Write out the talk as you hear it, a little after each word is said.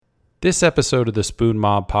This episode of the Spoon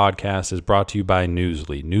Mob podcast is brought to you by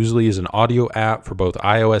Newsly. Newsly is an audio app for both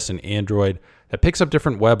iOS and Android that picks up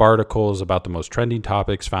different web articles about the most trending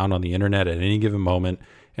topics found on the internet at any given moment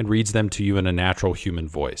and reads them to you in a natural human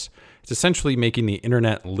voice. It's essentially making the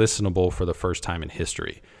internet listenable for the first time in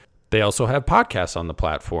history. They also have podcasts on the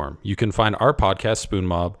platform. You can find our podcast, Spoon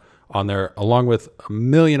Mob, on there, along with a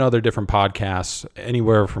million other different podcasts,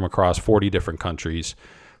 anywhere from across 40 different countries.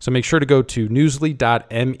 So make sure to go to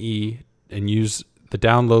newsly.me and use the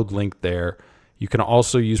download link there. You can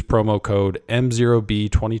also use promo code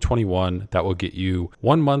M0B2021. That will get you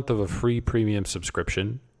 1 month of a free premium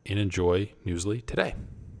subscription, and enjoy Newsly today.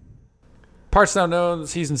 Parts Now Known,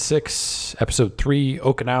 Season 6, Episode 3,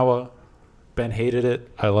 Okinawa. Ben hated it.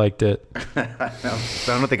 I liked it. I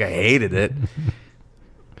don't think I hated it,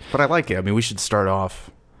 but I like it. I mean, we should start off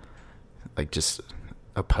like just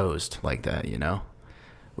opposed like that, you know?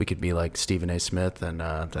 We could be like Stephen A. Smith and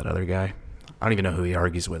that other guy. I don't even know who he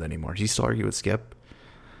argues with anymore. Does he still argue with Skip?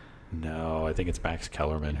 No, I think it's Max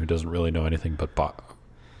Kellerman, who doesn't really know anything but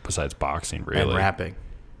besides boxing, really. And rapping.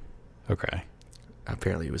 Okay.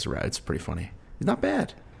 Apparently he was right. It's pretty funny. He's not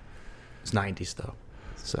bad. It's 90s, though.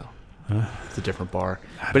 So it's a different bar.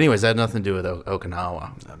 But anyways, that had nothing to do with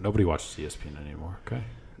Okinawa. Nobody watches ESPN anymore, okay?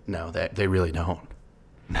 No, they really don't.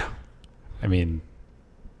 No. I mean,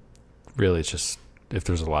 really, it's just if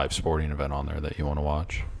there's a live sporting event on there that you want to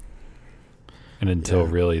watch. And until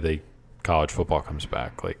really college football comes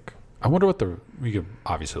back, like, I wonder what we could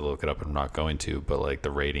obviously look it up and I'm not going to, but like the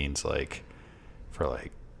ratings, like for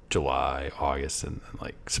like July, August, and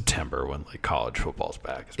like September when like college football's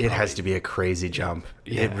back. It has to be a crazy jump.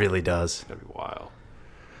 Yeah, it really does. It's going to be wild.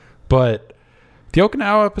 But the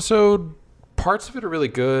Okinawa episode, parts of it are really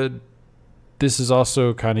good. This is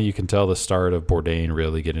also kind of, you can tell, the start of Bourdain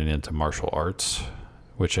really getting into martial arts,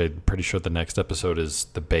 which I'm pretty sure the next episode is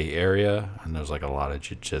the Bay Area, and there's like a lot of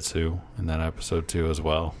jiu-jitsu in that episode too as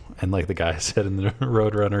well. And like the guy said in the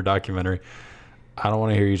Roadrunner documentary, I don't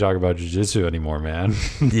want to hear you talk about jiu-jitsu anymore, man.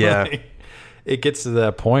 Yeah. Like, it gets to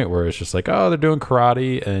that point where it's just like, oh, they're doing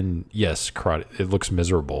karate, and yes, karate, it looks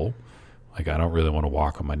miserable. Like, I don't really want to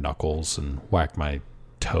walk on my knuckles and whack my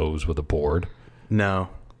toes with a board. No.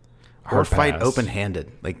 Hard or fight pass.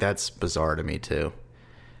 open-handed. Like, that's bizarre to me, too.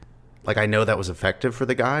 Like, I know that was effective for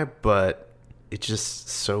the guy, but it's just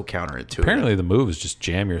so counterintuitive. Apparently the move is just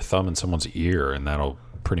jam your thumb in someone's ear, and that'll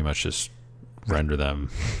pretty much just render them.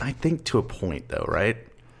 I think to a point, though, right?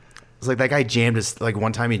 It's like that guy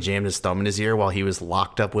one time he jammed his thumb in his ear while he was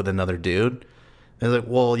locked up with another dude. And it's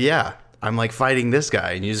like, well, yeah, I'm like fighting this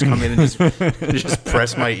guy, and you just come in and just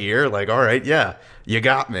press my ear. Like, all right, yeah, you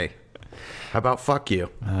got me. How about fuck you?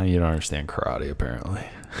 You don't understand karate, apparently.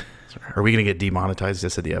 Are we going to get demonetized? I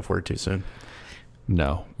said the F word too soon.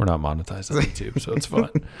 No, we're not monetized on YouTube, so it's fun.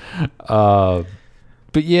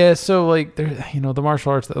 But yeah, so like, the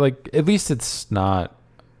martial arts, like, at least it's not,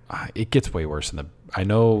 it gets way worse I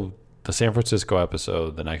know the San Francisco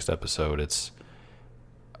episode, the next episode, it's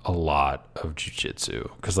a lot of jiu-jitsu,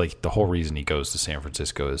 because like the whole reason he goes to San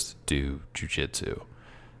Francisco is to do jiu-jitsu.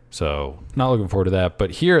 So not looking forward to that.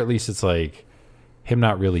 But here, at least it's like him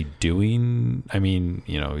not really doing, I mean,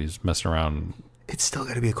 he's messing around. It's still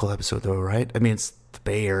got to be a cool episode though, right? I mean, it's the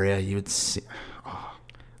Bay Area. You would see,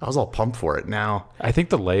 I was all pumped for it. Now I think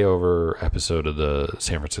the layover episode of the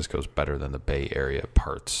San Francisco is better than the Bay Area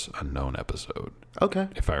Parts Unknown episode. Okay.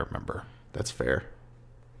 If I remember. That's fair.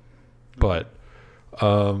 But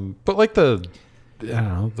like the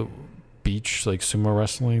beach, like sumo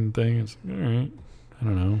wrestling thing is all right. I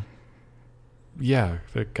don't know. Yeah,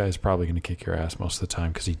 that guy's probably going to kick your ass most of the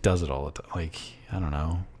time because he does it all the time. Like, I don't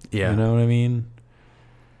know. Yeah. You know what I mean?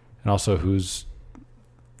 And also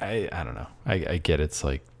I don't know. I get it's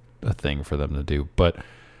like a thing for them to do. But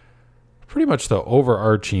pretty much the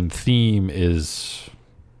overarching theme is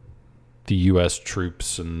the U.S.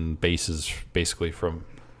 troops and bases basically from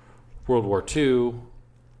World War II.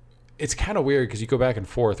 It's kind of weird because you go back and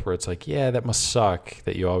forth where it's like, yeah, that must suck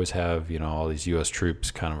that you always have, all these U.S. troops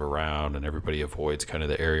kind of around and everybody avoids kind of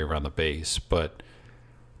the area around the base. But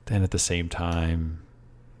then at the same time,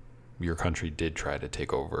 your country did try to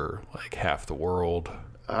take over like half the world.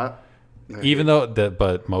 Even though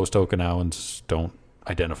but most Okinawans don't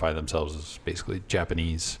identify themselves as basically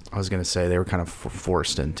Japanese. I was going to say they were kind of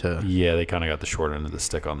forced into. Yeah, they kind of got the short end of the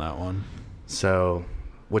stick on that one. So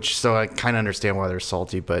I kind of understand why they're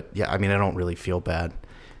salty, but yeah, I mean, I don't really feel bad.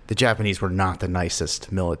 The Japanese were not the nicest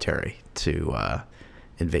military to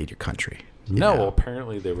invade your country. No, well,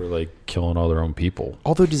 apparently they were like killing all their own people.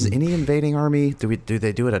 Although, does any invading army, do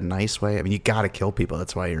they do it a nice way? I mean, you got to kill people.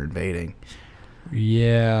 That's why you're invading.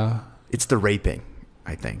 Yeah. It's the raping,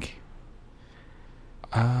 I think.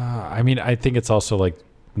 I mean, I think it's also like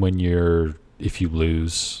if you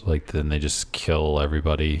lose, like then they just kill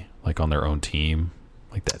everybody like on their own team.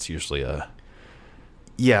 Like that's usually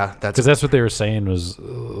Yeah, because that's what they were saying was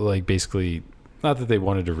like basically not that they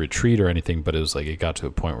wanted to retreat or anything, but it was like it got to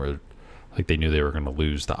a point where like they knew they were going to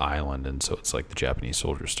lose the island, and so it's like the Japanese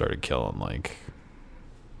soldiers started killing like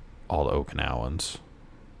all the Okinawans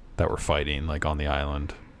that were fighting like on the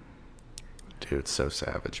island. Dude, it's so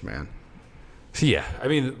savage, man. So yeah, I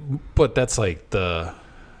mean, but that's like I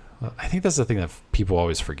think that's the thing that people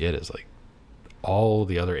always forget is like all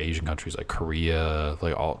the other Asian countries like Korea,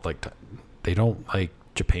 like all like they don't like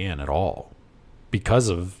Japan at all because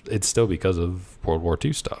of World War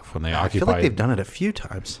II stuff when they occupied. I feel like they've done it a few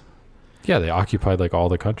times. Yeah, they occupied like all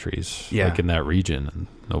the countries like in that region,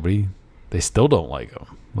 and they still don't like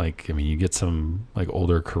them. Like, I mean, you get some like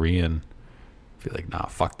older Korean feel like, nah,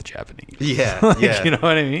 fuck the Japanese. Yeah, like, yeah. You know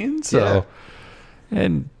what I mean? So,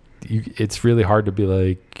 and it's really hard to be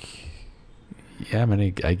like, yeah,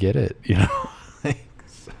 man, I get it, you know?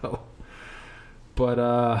 So, but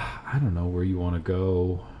I don't know where you want to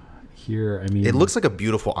go here. I mean, it looks like a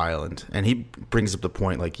beautiful island, and he brings up the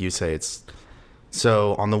point, like you say, it's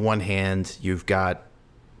so on the one hand, you've got,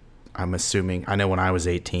 I'm assuming, I know when I was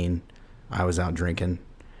 18, I was out drinking,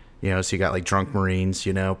 you know, so you got like drunk Marines,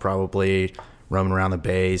 you know, probably roaming around the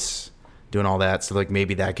base, doing all that. So like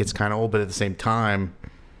maybe that gets kind of old, but at the same time,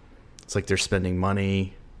 it's like they're spending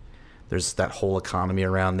money. There's that whole economy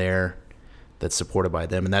around there that's supported by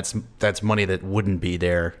them, and that's money that wouldn't be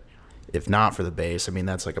there if not for the base. I mean,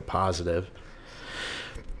 that's like a positive.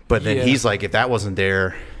 But then he's like, if that wasn't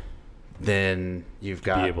there, then you've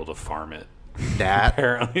got be able to farm it. That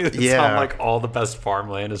apparently, it's not like all the best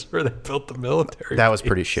farmland is where they built the military. That was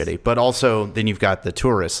pretty shitty. But also, then you've got the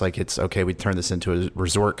tourists. Like, it's okay. We turn this into a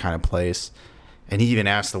resort kind of place. And he even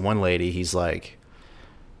asked the one lady. He's like,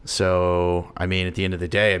 "So, I mean, at the end of the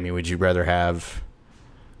day, I mean, would you rather have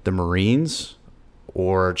the Marines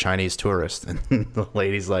or Chinese tourists?" And the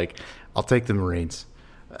lady's like, "I'll take the Marines,"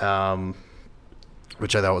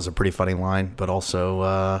 which I thought was a pretty funny line. But also,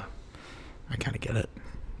 I kind of get it,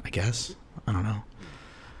 I guess. I don't know.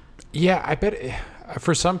 Yeah, I bet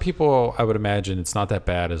for some people, I would imagine it's not that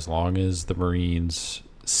bad as long as the Marines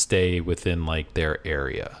stay within like their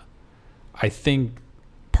area. I think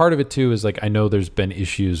part of it too is like, I know there's been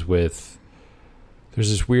issues with, there's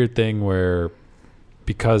this weird thing where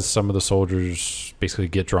because some of the soldiers basically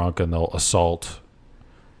get drunk and they'll assault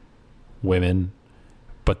women,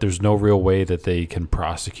 but there's no real way that they can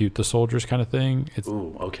prosecute the soldiers kind of thing.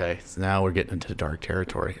 Ooh, okay. So now we're getting into dark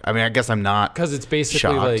territory. I mean, I guess I'm not, because it's basically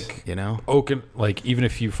shocked, like, you know, like even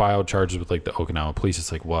if you filed charges with like the Okinawa police,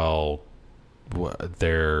 it's like, well,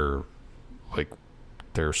 they're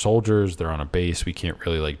soldiers, they're on a base, we can't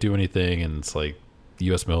really like do anything, and it's like the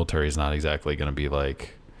U.S. military is not exactly going to be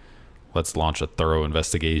like, let's launch a thorough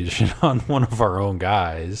investigation on one of our own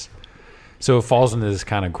guys. So it falls into this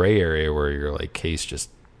kind of gray area where your like case just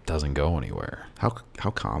doesn't go anywhere. How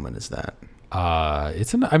common is that? I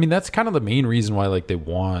mean, that's kind of the main reason why like they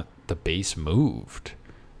want the base moved,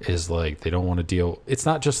 is like they don't want to deal. It's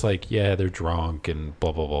not just like, yeah, they're drunk and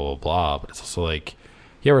blah blah blah blah blah, but it's also like,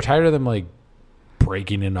 yeah, we're tired of them like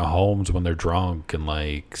breaking into homes when they're drunk and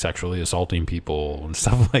like sexually assaulting people and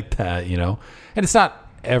stuff like that, you know. And it's not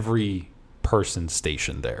every person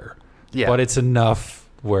stationed there, but it's enough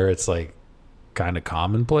where it's like kind of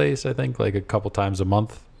commonplace. I think like a couple times a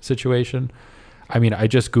month situation. I mean, I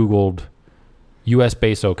just Googled U.S.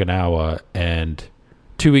 base Okinawa, and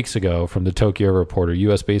 2 weeks ago from the Tokyo Reporter,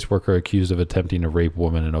 U.S. base worker accused of attempting to rape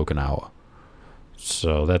woman in Okinawa.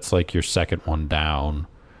 So that's like your second one down.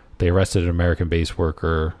 They arrested an American base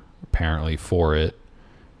worker apparently for it.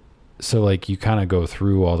 So like you kind of go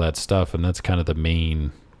through all that stuff, and that's kind of the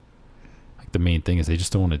main thing is they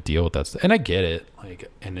just don't want to deal with that stuff. And I get it.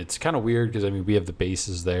 Like, and it's kind of weird because I mean, we have the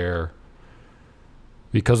bases there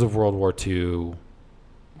because of World War II.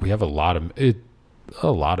 We have a lot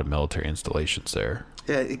of military installations there.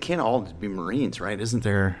 Yeah, it can't all be Marines, right? Is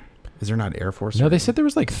there not Air Force? No, they said there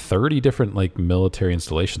was like 30 different like military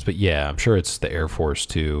installations, but yeah, I'm sure it's the Air Force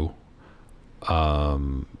too.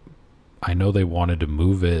 I know they wanted to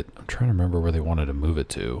move it. I'm trying to remember where they wanted to move it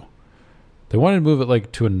to. They wanted to move it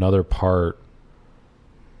like to another part,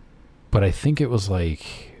 but I think it was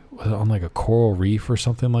on like a coral reef or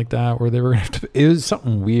something like that, where they were going to have to, it was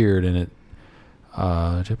something weird, and it,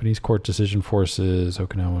 Japanese court decision forces,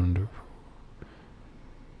 Okinawa.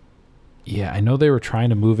 Yeah, I know they were trying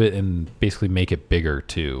to move it and basically make it bigger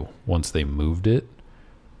too once they moved it,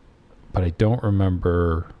 but I don't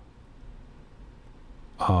remember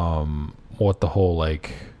what the whole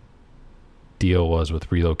like deal was with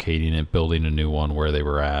relocating it, building a new one where they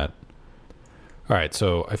were at. All right,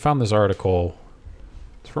 so I found this article.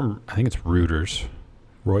 It's from, I think it's Reuters.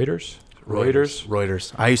 Reuters.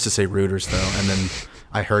 I used to say Reuters, though, and then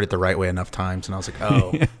I heard it the right way enough times, and I was like,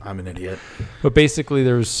 oh, I'm an idiot. But basically,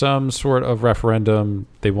 there's some sort of referendum.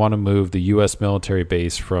 They want to move the U.S. military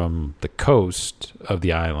base from the coast of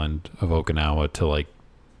the island of Okinawa to, like,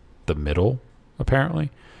 the middle,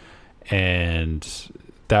 apparently. And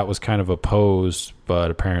that was kind of opposed, but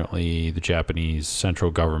apparently the Japanese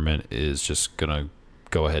central government is just going to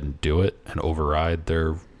go ahead and do it and override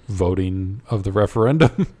their voting of the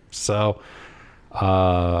referendum. So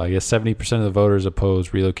I guess 70% of the voters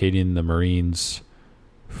oppose relocating the Marines'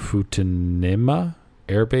 Futenema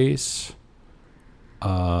Air Base.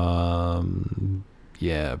 Yeah,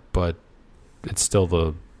 but it's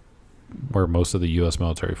still where most of the U.S.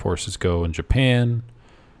 military forces go in Japan.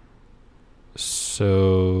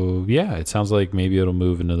 So, yeah, it sounds like maybe it'll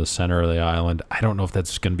move into the center of the island. I don't know if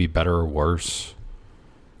that's going to be better or worse.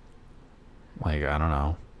 Like, I don't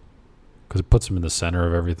know. Because it puts them in the center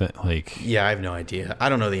of everything. Like, yeah, I have no idea. I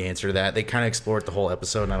don't know the answer to that. They kind of explored the whole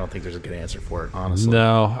episode, and I don't think there's a good answer for it, honestly.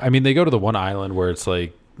 No. I mean, they go to the one island where it's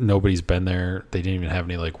like nobody's been there. They didn't even have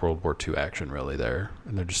any, like, World War II action really there.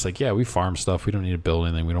 And they're just like, yeah, we farm stuff. We don't need to build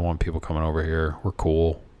anything. We don't want people coming over here. We're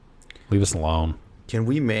cool. Leave us alone. Can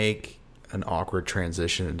we make an awkward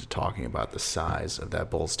transition into talking about the size of that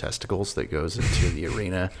bull's testicles that goes into the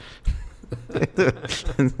arena?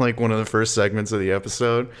 Like one of the first segments of the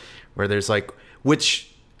episode where there's like,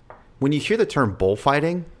 which when you hear the term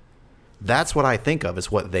bullfighting, that's what I think of is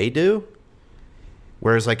what they do.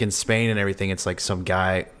 Whereas like in Spain and everything, it's like some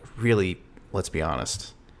guy really, let's be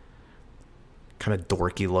honest, kind of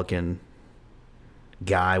dorky looking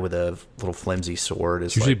guy with a little flimsy sword.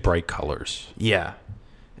 It's usually like, bright colors. Yeah.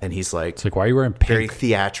 And he's like, it's like, why are you wearing pink? Very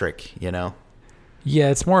theatric, you know? Yeah,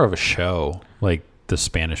 it's more of a show, like the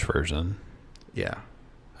Spanish version. Yeah.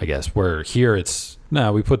 I guess. Where here it's,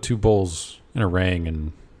 we put two bulls in a ring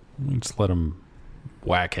and we just let them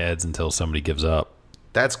whack heads until somebody gives up.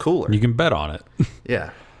 That's cooler. You can bet on it. Yeah.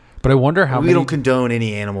 But I wonder how we don't condone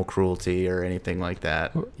any animal cruelty or anything like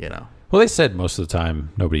that, you know? Well, they said most of the time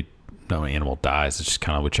no animal dies. It's just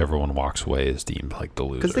kind of whichever one walks away is deemed like the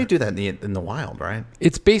loser. Because they do that in the wild, right?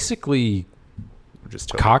 It's basically just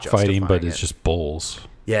totally cockfighting, but it's just bulls.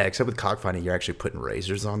 Yeah, except with cockfighting, you're actually putting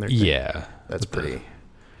razors on their thing. Yeah. That's pretty.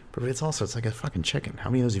 But it's like a fucking chicken. How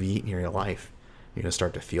many of those have you eaten in your life? You're going to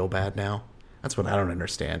start to feel bad now? That's what I don't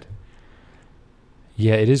understand.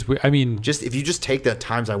 Yeah, it is weird. I mean, if you just take the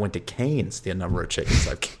times I went to Cane's, the number of chickens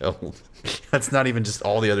I've killed. That's not even just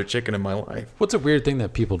all the other chicken in my life. What's a weird thing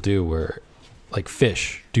that people do where, like,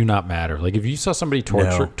 fish do not matter? Like, if you saw somebody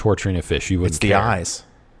torturing a fish, you wouldn't care. It's the eyes.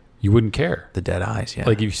 You wouldn't care. The dead eyes, yeah.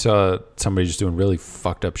 Like, if you saw somebody just doing really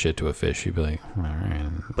fucked up shit to a fish, you'd be like, all right.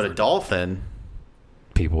 But a dolphin,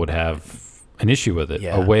 people would have an issue with it.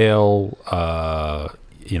 Yeah. A whale,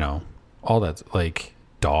 all that, like,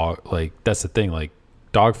 dog, like, that's the thing. Like,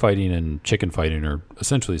 dog fighting and chicken fighting are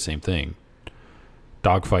essentially the same thing.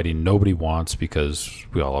 Dog fighting nobody wants because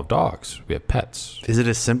we all have dogs. We have pets. Is it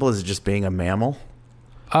as simple as just being a mammal?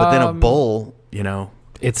 But then a bull,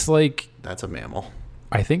 it's like, that's a mammal.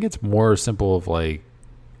 I think it's more simple of like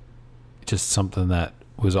just something that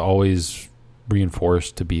was always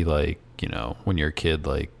reinforced to be like, when you're a kid,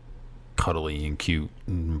 like cuddly and cute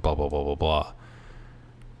and blah, blah, blah, blah, blah.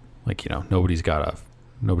 Like,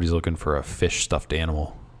 nobody's looking for a fish stuffed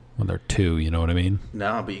animal when they're 2, you know what I mean?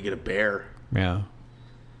 No, but you get a bear. Yeah.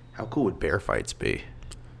 How cool would bear fights be?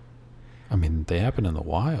 I mean, they happen in the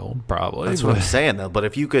wild, probably. That's what I'm saying, though. But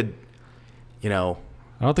if you could, I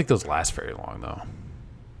don't think those last very long, though.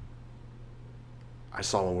 I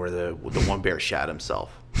saw one where the one bear shat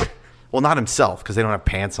himself. Well, not himself, because they don't have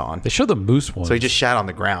pants on. They show the moose one. So he just shat on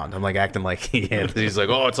the ground. I'm like acting like he's like,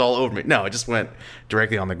 oh, it's all over me. No, it just went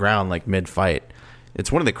directly on the ground, like mid-fight.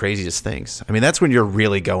 It's one of the craziest things. I mean, that's when you're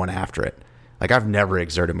really going after it. Like, I've never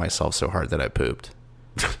exerted myself so hard that I pooped.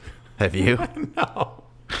 Have you? No.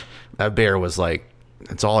 That bear was like,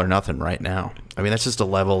 it's all or nothing right now. I mean, that's just a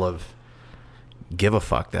level of give a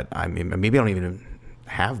fuck that, I mean, maybe I don't even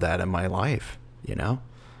have that in my life, Yeah.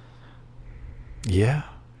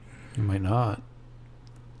 You might not.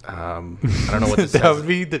 I don't know what this that would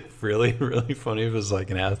be really, really funny if it was like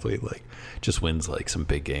an athlete, like, just wins like some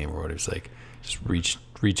big game or whatever. It's like, just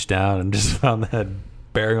reached down and just found that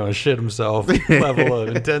bear gonna shit himself level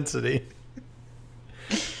of intensity.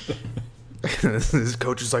 His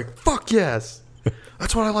coach is like, fuck yes.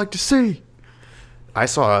 That's what I like to see. I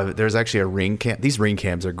saw there's actually a ring cam. These ring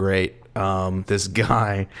cams are great. This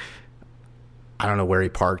guy, I don't know where he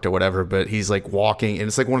parked or whatever, but he's like walking, and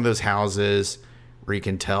it's like one of those houses where you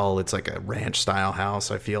can tell it's like a ranch style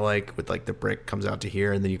house. I feel like with like the brick comes out to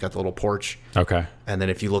here, and then you've got the little porch. Okay. And then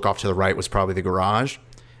if you look off to the right was probably the garage.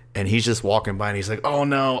 And he's just walking by and he's like, oh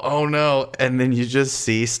no. And then you just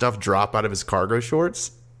see stuff drop out of his cargo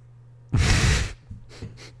shorts.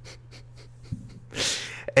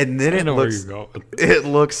 And then it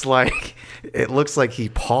looks like he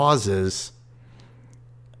pauses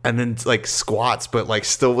and then like squats, but like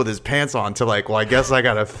still with his pants on to like, well, I guess I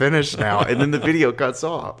got to finish now. And then the video cuts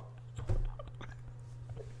off.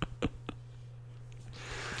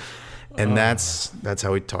 And that's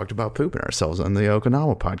how we talked about pooping ourselves on the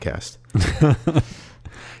Okinawa podcast.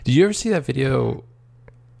 Did you ever see that video?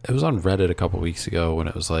 It was on Reddit a couple weeks ago when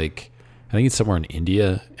it was like, I think it's somewhere in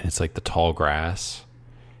India, and it's like the tall grass.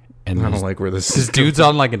 And I don't like where this dude's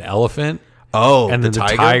on like an elephant. Oh, and then the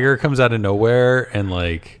tiger comes out of nowhere and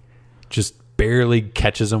like just barely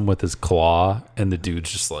catches him with his claw, and the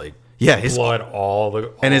dude's just like, his blood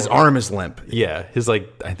and his arm is limp. Yeah, his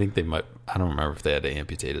like, I think they might. I don't remember if they had to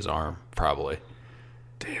amputate his arm. Probably.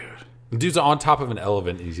 Dude. The dude's on top of an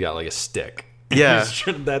elephant and he's got like a stick. Yeah.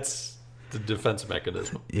 That's the defense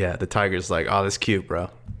mechanism. Yeah, the tiger's like, oh, that's cute, bro.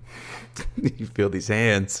 You feel these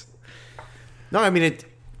hands. No, I mean,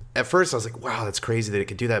 at first I was like, wow, that's crazy that it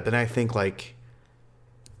could do that. But then I think like,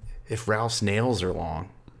 if Ralph's nails are long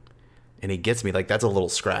and he gets me, like that's a little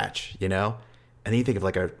scratch, you know? And then you think of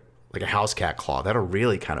like a house cat claw. That'll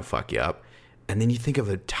really kind of fuck you up. And then you think of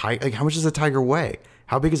a tiger. Like, how much does a tiger weigh?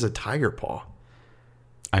 How big is a tiger paw?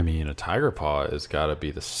 I mean, a tiger paw has got to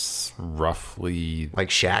be roughly like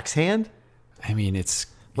Shaq's hand. I mean, it's.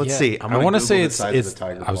 Let's see. I want to say it's. I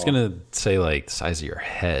was gonna say like the size of your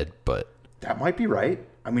head, but that might be right.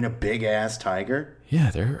 I mean, a big ass tiger. Yeah,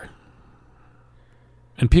 they're.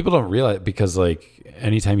 And people don't realize, because like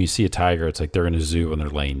anytime you see a tiger, it's like they're in a zoo and they're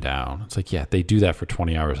laying down. It's like, yeah, they do that for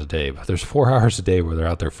 20 hours a day, but there's 4 hours a day where they're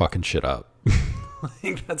out there fucking shit up.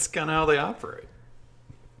 Like, that's kind of how they operate.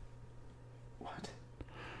 What?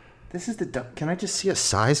 This is can I just see a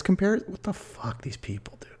size comparison? What the fuck, these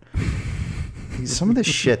people, dude? Some of the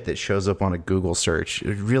shit that shows up on a Google search,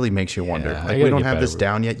 it really makes you wonder. Like, we don't have this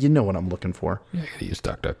down yet. You know what I'm looking for. Yeah, I gotta use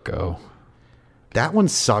DuckDuckGo. That one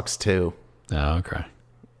sucks too. Oh, okay.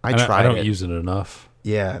 I don't use it enough.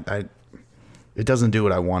 Yeah, it doesn't do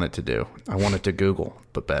what I want it to do. I want it to Google,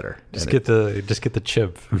 but better. Just get the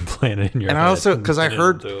chip and plant it in your head. And I also, because I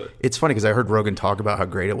heard, it's funny because I heard Rogan talk about how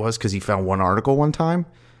great it was because he found one article one time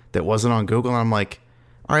that wasn't on Google, and I'm like,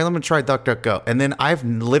 all right, let me try DuckDuckGo. And then I've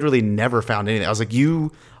literally never found anything. I was like,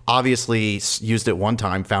 you obviously used it one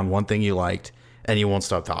time, found one thing you liked, and you won't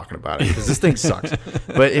stop talking about it because this thing sucks.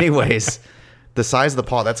 But anyways, the size of the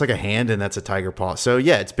paw, that's like a hand, and that's a tiger paw. So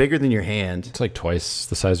yeah, it's bigger than your hand. It's like twice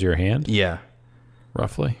the size of your hand? Yeah.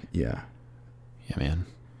 Roughly? Yeah. Yeah, man.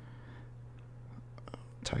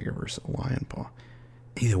 Tiger versus a lion paw.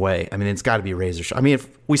 Either way, I mean, it's got to be razor sharp. I mean, if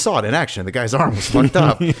we saw it in action, the guy's arm was fucked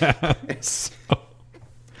up. Yeah.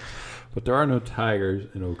 But there are no tigers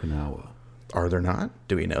in Okinawa. Are there not?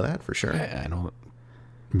 Do we know that for sure? I don't.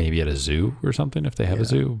 Maybe at a zoo or something if they have a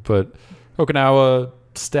zoo. But Okinawa,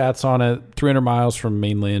 stats on it: 300 miles from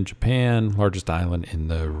mainland Japan, largest island in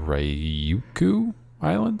the Ryukyu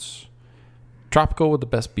Islands. Tropical with the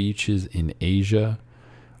best beaches in Asia.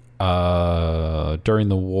 During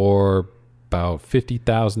the war, about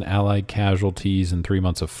 50,000 Allied casualties in 3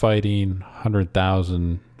 months of fighting.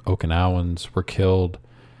 100,000 Okinawans were killed.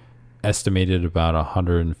 Estimated about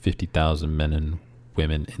 150,000 men and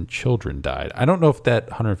women and children died. I don't know if that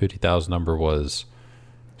 150,000 number was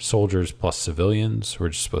soldiers plus civilians or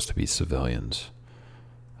just supposed to be civilians.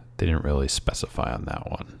 They didn't really specify on that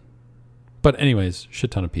one. But anyways, shit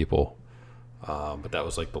ton of people. But that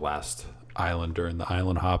was like the last island during the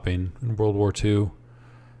island hopping in World War II.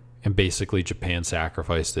 And basically Japan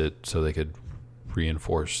sacrificed it so they could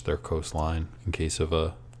reinforce their coastline in case of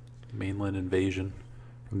a mainland invasion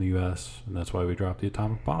from the U.S. And that's why we dropped the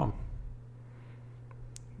atomic bomb.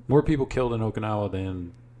 More people killed in Okinawa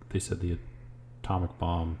than they said the atomic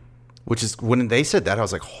bomb. Which is, when they said that, I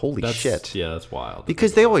was like, holy shit. Yeah, that's wild.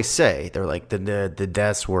 Because they always say, they're like, the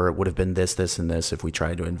deaths would have been this, this, and this if we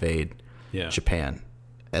tried to invade Japan.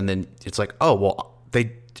 And then it's like, oh, well,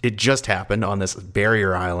 it just happened on this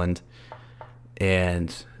barrier island.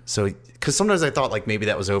 And so, because sometimes I thought like maybe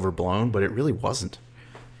that was overblown, but it really wasn't.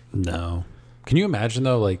 No. Can you imagine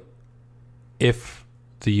though, like, if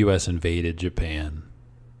the U.S. invaded Japan,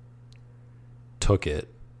 took it,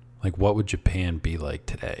 like, what would Japan be like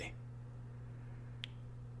today?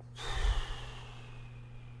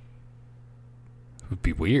 would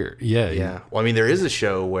be weird. Yeah. Yeah. Well, I mean, there is a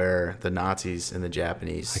show where the Nazis and the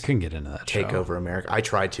Japanese I couldn't get into that take show. over America. I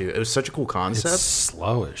tried to. It was such a cool concept. It's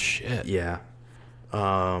slow as shit. Yeah. What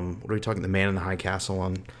are we talking? The Man in the High Castle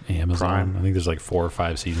on Amazon. Prime? I think there's like 4 or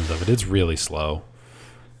 5 seasons of it. It's really slow.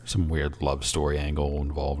 Some weird love story angle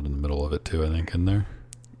involved in the middle of it too, I think, in there.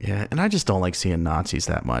 Yeah, and I just don't like seeing Nazis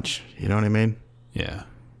that much. You know what I mean? Yeah.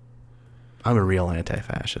 I'm a real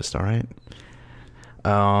anti-fascist, all right?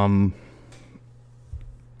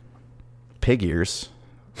 Pig ears.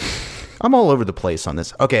 I'm all over the place on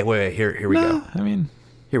this. Okay, wait, here we go. I mean,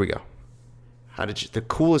 Here we go. The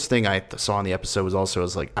coolest thing I saw in the episode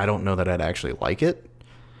was like, I don't know that I'd actually like it.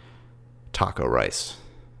 Taco rice.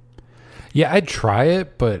 yeah, I'd try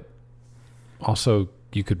it, but also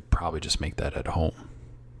you could probably just make that at home.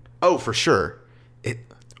 Oh, for sure. It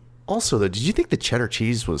also though, did you think the cheddar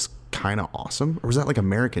cheese was kind of awesome, or was that like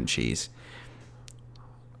American cheese?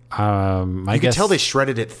 I You guess could tell they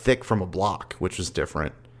shredded it thick from a block, which was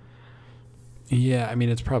different. Yeah, I mean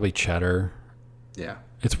it's probably cheddar. Yeah.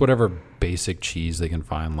 It's whatever basic cheese they can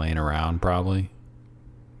find laying around, probably.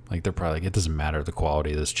 Like they're probably like, it doesn't matter the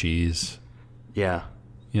quality of this cheese, Yeah.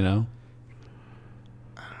 you know?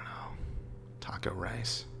 Taco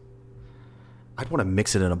rice. I'd want to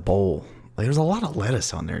mix it in a bowl. Like, there's a lot of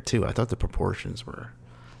lettuce on there too. I thought the proportions were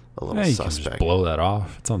a little Yeah, you can just suspect. blow that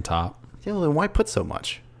off. It's on top Yeah, well, then why put so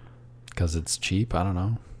much? because it's cheap. I don't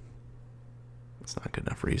know. It's not a good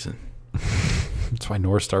enough reason. That's why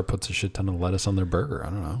North Star puts a shit ton of lettuce on their burger. I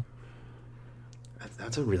don't know.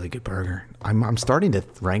 That's a really good burger. I'm starting to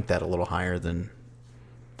rank that a little higher than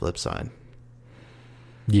Flipside.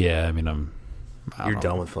 Yeah, I mean You're don't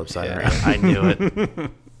done know. with Flipside, Yeah. right? I knew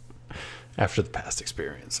it. After the past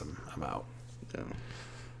experience, I'm out. Yeah.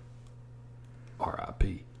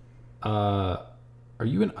 R.I.P. Are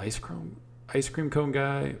you an ice cream cone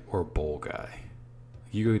guy or a bowl guy?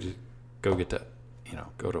 You go get that,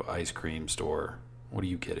 go to an ice cream store. What are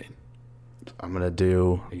you getting? I'm gonna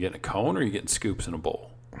do. Are you getting a cone or are you getting scoops in a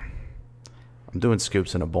bowl? I'm doing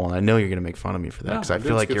scoops in a bowl, and I know you're gonna make fun of me for that No, because I I'm feel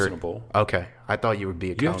doing like scoops you're in a bowl. okay. I thought you would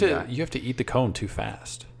be a cone guy. You have to eat the cone too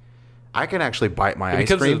fast. I can actually bite my It ice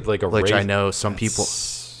becomes cream, like a which I raisin- know some people.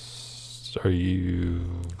 Are you?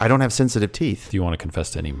 I don't have sensitive teeth. Do you want to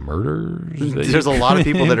confess to any murders? that There's a you lot of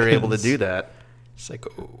people that are able to committed? do that.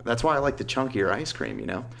 Psycho. That's why I like the chunkier ice cream,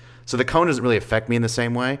 So the cone doesn't really affect me in the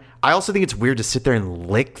same way. I also think it's weird to sit there and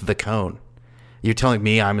lick the cone. You're telling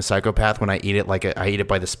me I'm a psychopath when I eat it I eat it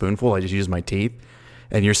by the spoonful. I just use my teeth,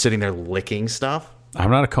 and you're sitting there licking stuff. I'm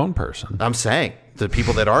not a cone person. I'm saying the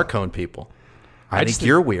people that are cone people, I just think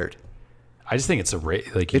you're weird. I just think it's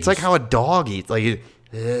It's like how a dog eats. Like,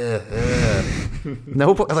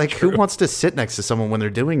 no, like who wants to sit next to someone when they're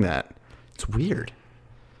doing that? It's weird.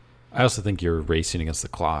 I also think you're racing against the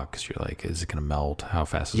clock because you're like, is it going to melt? How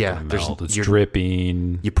fast is Yeah, it going to there's- melt? It's you're-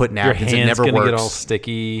 dripping. You put napkins, Your it hand's never gonna works. get all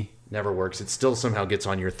sticky. Never works. It still somehow gets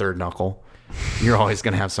on your third knuckle. You're always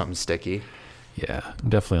going to have something sticky. Yeah, I'm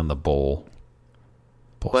definitely on the bowl.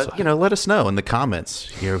 But, side. let us know in the comments.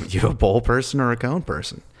 You a bowl person or a cone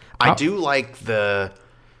person? I do like the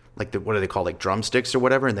what do they call, like drumsticks or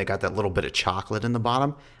whatever, and they got that little bit of chocolate in the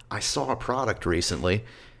bottom. I saw a product recently.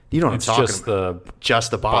 You know what It's I'm talking just about.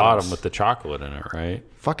 Just the bottom bottom with the chocolate in it, right?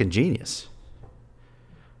 fucking genius.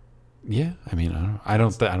 Yeah, I mean, I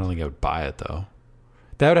don't think I would buy it though.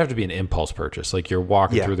 That would have to be an impulse purchase. Like you're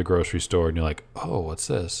walking Yeah. through the grocery store and you're like, "Oh, what's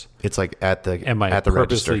this?" It's like at the Am I at the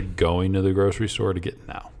purposely register. going to the grocery store to get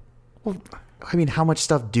no? Well, I mean, how much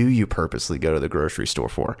stuff do you purposely go to the grocery store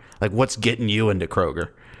for? Like, what's getting you into Kroger?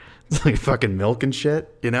 It's like fucking milk and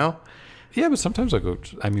shit, Yeah, but sometimes I go.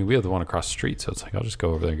 I mean, we have the one across the street, so it's like I'll just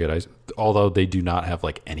go over there and get ice. Although they do not have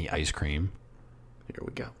like any ice cream. Here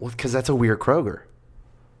we go. Well, because that's a weird Kroger.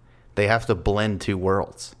 They have to blend two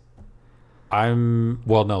worlds.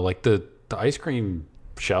 Like the ice cream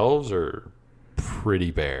shelves are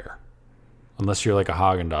pretty bare, unless you're like a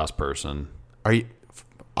Haagen-Dazs person. Are you?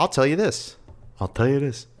 I'll tell you this.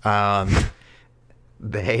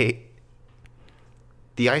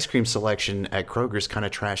 The ice cream selection at Kroger's kind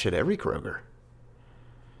of trash at every Kroger.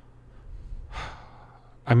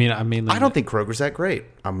 I mean, I don't think Kroger's that great.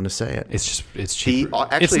 I'm going to say it. it's cheaper.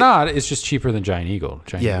 actually- it's not. It's just cheaper than Giant Eagle.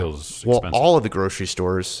 Giant Yeah. Eagle's Well, expensive. all of the grocery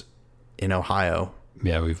stores in Ohio,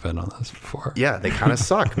 Yeah, we've been on this before. yeah, they kind of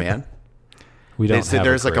suck, man. We They don't. said have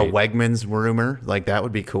there's like a great- Wegmans rumor. Like, that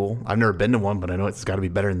would be cool. I've never been to one, but I know it's got to be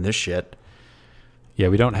better than this shit. Yeah,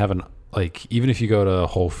 we don't have even if you go to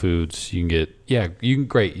Whole Foods, you can get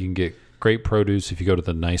great produce. If you go to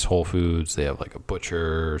the nice Whole Foods, they have like a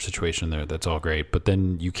butcher situation there. That's all great. But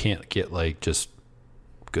then you can't get like just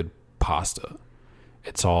good pasta.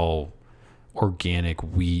 It's all organic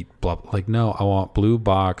wheat, blah, like, no, I want blue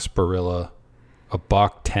box Barilla,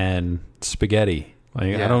 $1.10 spaghetti.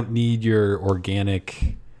 Like, I don't need your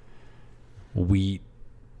organic wheat,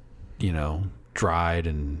 dried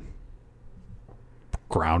and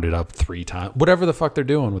grounded up 3 times. Whatever the fuck they're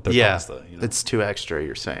doing with their pasta. It's too extra,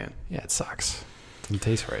 you're saying. Yeah, it sucks. It doesn't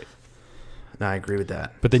taste right. No, I agree with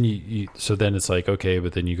that. But then so then it's like, okay,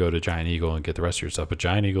 but then you go to Giant Eagle and get the rest of your stuff. But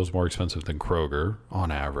Giant Eagle's more expensive than Kroger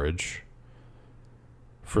on average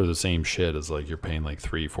for the same shit. As like you're paying like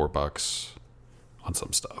 $3-4 on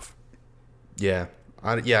some stuff. Yeah.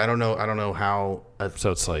 I don't know how.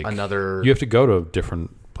 So it's like you have to go to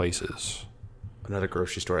different places. Another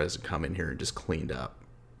grocery store hasn't come in here and just cleaned up.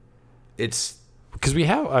 It's because we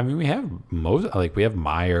have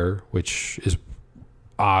Meijer, which is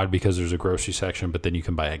odd because there's a grocery section, but then you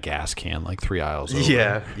can buy a gas can like 3 aisles over.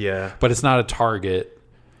 Yeah. But it's not a Target.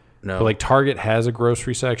 No. But like Target has a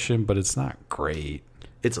grocery section, but it's not great.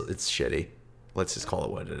 It's shitty. Let's just call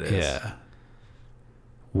it what it is. Yeah.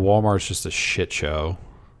 Walmart's just a shit show.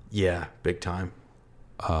 Yeah, big time.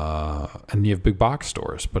 And you have big box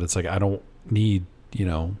stores, but it's like I don't need,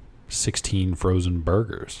 16 frozen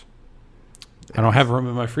burgers. I don't have room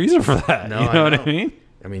in my freezer for that. No, you know what I mean?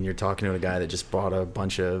 I mean, you're talking to a guy that just bought a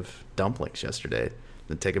bunch of dumplings yesterday.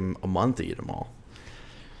 It'd take him a month to eat them all.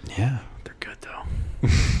 Yeah. They're good, though.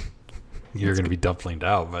 You're going to be dumplinged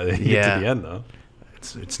out by the end, though.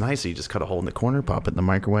 It's nice. You just cut a hole in the corner, pop it in the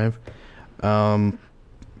microwave. How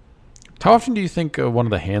often do you think one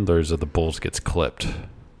of the handlers of the bulls gets clipped?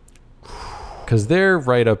 Because they're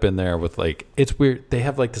right up in there with, like, it's weird. They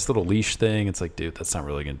have, like, this little leash thing. It's like, dude, that's not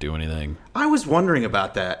really going to do anything. I was wondering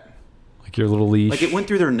about that. Like your little leash. Like, it went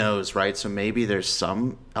through their nose, right? So maybe there's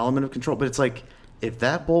some element of control. But it's like, if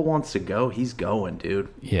that bull wants to go, he's going, dude.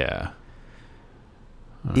 Yeah.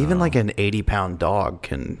 Even like an 80-pound dog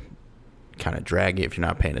can kind of drag you if you're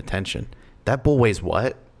not paying attention. That bull weighs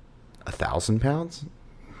what? 1,000 pounds?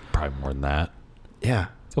 Probably more than that. Yeah.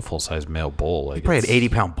 It's a full-size male bull. Like, he probably had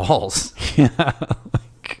 80-pound balls. Yeah.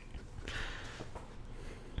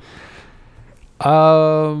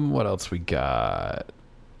 What else we got?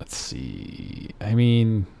 Let's see. I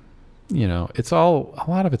mean, it's a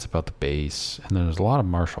lot of it's about the base, and then there's a lot of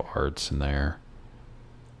martial arts in there.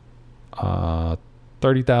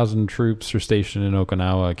 30,000 troops are stationed in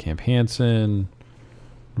Okinawa at Camp Hansen.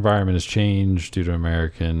 Environment has changed due to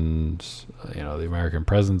Americans, the American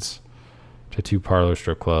presence. Tattoo parlor,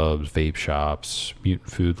 strip clubs, vape shops,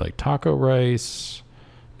 mutant food like taco rice.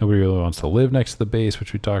 Nobody really wants to live next to the base,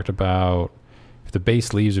 which we talked about. If the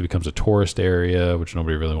base leaves, it becomes a tourist area, which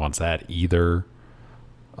nobody really wants that either.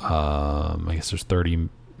 I guess there's 30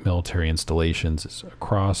 military installations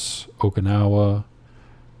across Okinawa.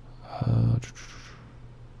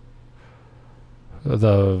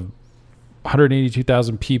 The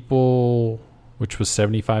 182,000 people, which was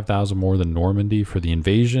 75,000 more than Normandy for the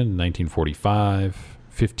invasion in 1945.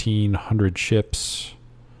 1,500 ships.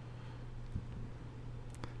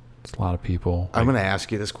 It's a lot of people. I'm going to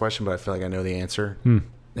ask you this question, but I feel like I know the answer. And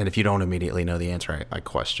if you don't immediately know the answer, I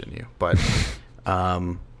question you. But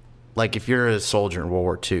like if you're a soldier in World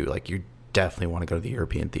War II, like you definitely want to go to the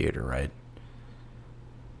European theater, right?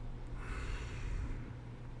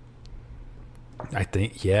 I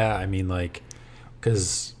think, yeah. I mean, like,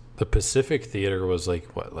 because the Pacific Theater was like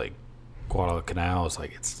Guadalcanal is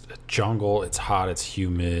like, it's a jungle, it's hot, it's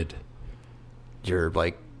humid. You're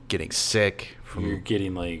like getting sick. You're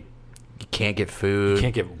getting like, you can't get food. You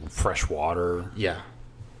can't get fresh water. Yeah.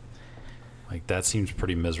 Like, that seems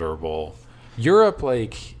pretty miserable. Europe,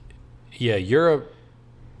 Europe,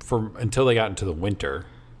 until they got into the winter,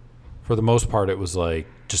 for the most part, it was like,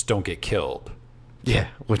 just don't get killed. Yeah.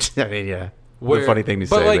 Which, I mean, yeah. What a funny thing to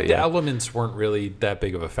say. But like the elements weren't really that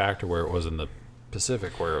big of a factor where it was in the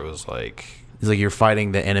Pacific, where it was like... It's like you're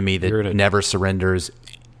fighting the enemy that never surrenders,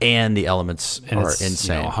 and the elements are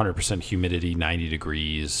insane. 100% humidity, 90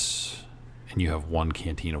 degrees, and you have one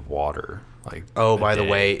canteen of water. Like, by the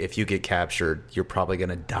way, if you get captured, you're probably going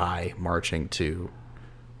to die marching to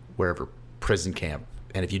wherever prison camp.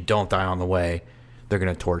 And if you don't die on the way, they're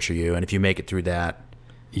going to torture you. And if you make it through that...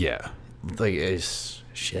 Yeah. Like, it's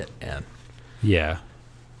shit, man. Yeah.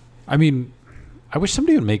 I mean, I wish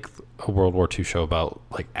somebody would make a World War II show about,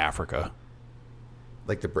 like, Africa.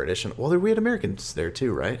 Like the British. Well, we had Americans there,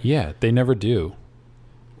 too, right? Yeah, they never do.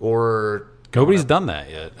 Or... Nobody's done that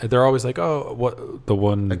yet. They're always like, oh, what, the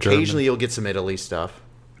one... Occasionally German. You'll get some Italy stuff.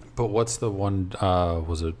 But what's the one,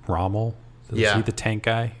 was it Rommel? Was he the tank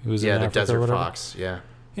guy who was in Africa? Yeah, the Desert Fox, yeah.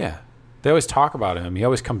 Yeah. They always talk about him. He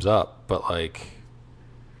always comes up, but, like,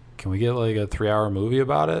 can we get, like, a 3-hour movie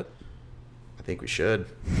about it? I think we should.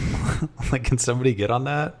 Like, can somebody get on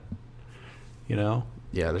that? You know?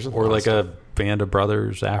 Yeah, there's or like a Band of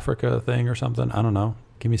Brothers Africa thing or something. I don't know.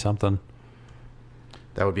 Give me something.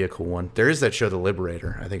 That would be a cool one. There is that show, The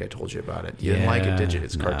Liberator. I think I told you about it. You didn't like it, did you?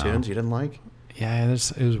 It's cartoons you didn't like? Yeah, it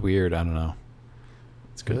was weird. I don't know.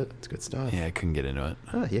 It's good. It's good stuff. Yeah, I couldn't get into it.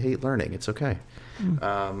 Oh, you hate learning. It's okay.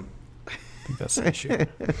 I think that's the issue.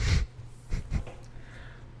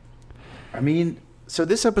 I mean, so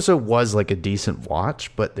this episode was like a decent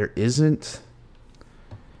watch, but there isn't.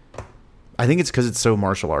 I think it's because it's so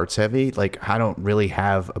martial arts heavy. Like, I don't really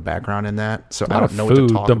have a background in that, so I don't know what to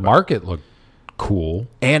talk about. The market looked cool.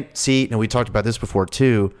 And see, we talked about this before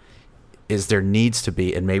too, is there needs to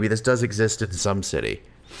be, and maybe this does exist in some city,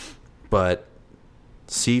 but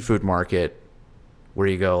seafood market where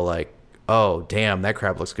you go like, oh, damn, that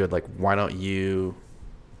crab looks good. Like, why don't you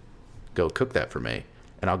go cook that for me?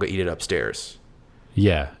 And I'll go eat it upstairs.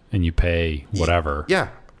 Yeah, and you pay whatever. Yeah,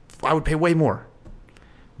 I would pay way more.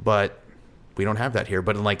 But we don't have that here.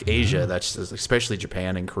 But in like Asia, that's especially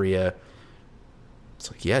Japan and Korea,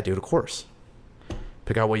 it's like, yeah, dude, of course.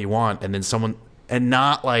 Pick out what you want. And then someone, and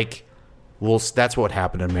not like, well, that's what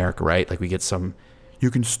happened in America, right? Like we get some,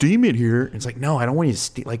 you can steam it here. And it's like, no, I don't want you to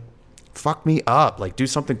steam, like, fuck me up. Like, do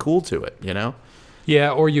something cool to it, you know?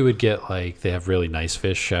 Yeah, or you would get like, they have really nice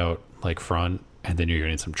fish out like front. And then you're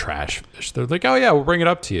getting some trash fish. They're like, oh, yeah, we'll bring it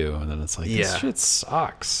up to you. And then it's like, this shit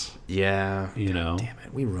sucks. Yeah. You know? Damn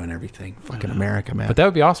it. We ruin everything. Fucking America, man. But that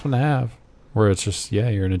would be awesome to have. Where it's just, yeah,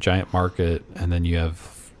 you're in a giant market. And then you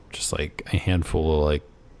have just like a handful of like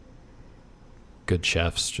good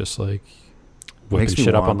chefs just like whipping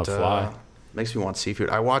shit up on the fly. Makes me want seafood.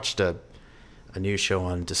 I watched a new show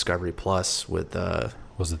on Discovery Plus with...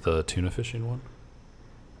 was it the tuna fishing one?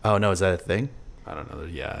 Oh, no. Is that a thing? I don't know.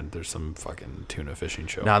 Yeah, there's some fucking tuna fishing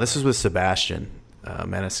show. No, this is with Sebastian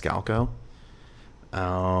Maniscalco.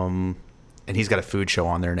 And he's got a food show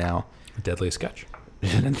on there now. Deadliest Sketch?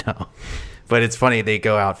 No. But it's funny. They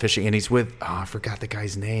go out fishing, and he's with... Oh, I forgot the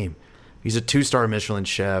guy's name. He's a 2-star Michelin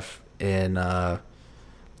chef in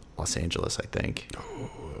Los Angeles, I think.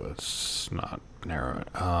 Oh, it's not narrow.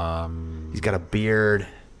 He's got a beard...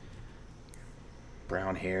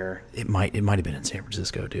 brown hair. It might have been in San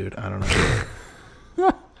Francisco, dude. I don't know.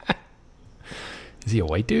 Is he a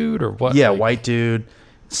white dude or what? Yeah, white dude.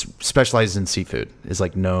 Specializes in seafood. Is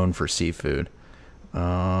like known for seafood.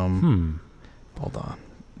 Hold on.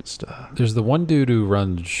 Just, there's the one dude who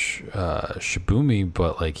runs Shibumi,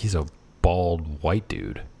 but like he's a bald white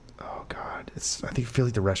dude. Oh God, I feel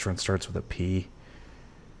like the restaurant starts with a P.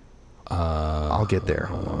 I'll get there.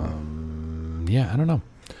 Hold on. Yeah, I don't know.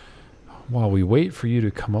 While we wait for you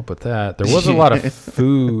to come up with that, there was a lot of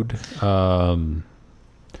food.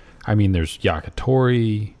 I mean, there's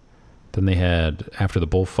yakitori. Then they had, after the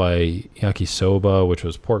bullfight, yakisoba, which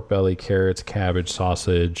was pork belly, carrots, cabbage,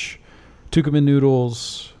 sausage, tucumin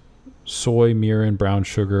noodles, soy, mirin, brown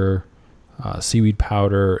sugar, seaweed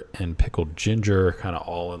powder, and pickled ginger, kind of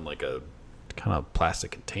all in like a kind of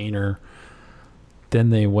plastic container.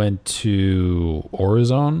 Then they went to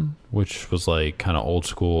Orizon, which was like kind of old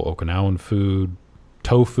school Okinawan food.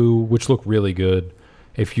 Tofu, which looked really good.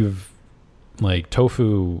 If you've like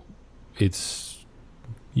tofu, it's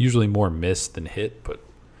usually more miss than hit, but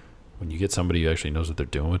when you get somebody who actually knows what they're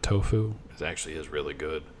doing with tofu, it actually is really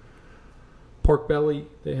good. Pork belly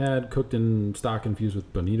they had cooked in stock infused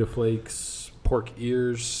with bonita flakes. Pork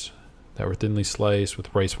ears that were thinly sliced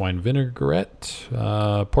with rice wine vinaigrette.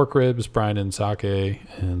 Pork ribs brined in sake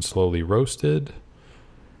and slowly roasted.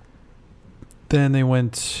 Then he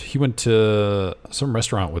went to some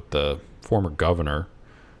restaurant with the former governor,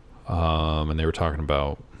 and they were talking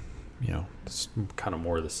about, it's kind of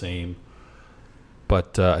more of the same.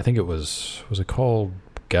 But I think it was it called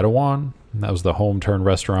Getawan? And that was the home turn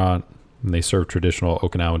restaurant, and they served traditional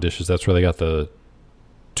Okinawan dishes. That's where they got the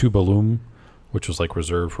tubalum, which was like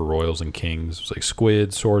reserved for royals and kings. It was like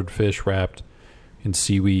squid, swordfish wrapped in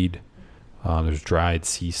seaweed. There's dried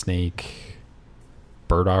sea snake,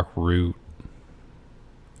 burdock root,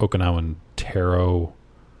 Okinawan taro,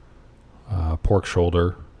 pork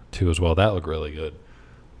shoulder too as well. That looked really good.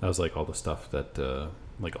 That was like all the stuff that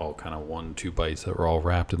like all kind of 1-2 bites that were all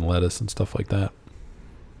wrapped in lettuce and stuff like that.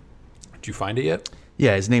 Did you find it yet?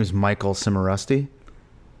 Yeah, his name's Michael Cimarusti.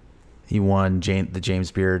 He won the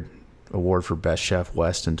James Beard Award for Best Chef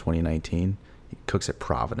West in 2019. He cooks at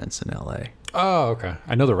Providence in LA. Oh, okay.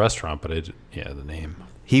 I know the restaurant, but the name.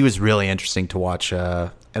 He was really interesting to watch,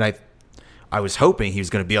 and I was hoping he was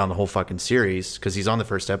going to be on the whole fucking series because he's on the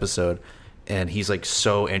first episode, and he's like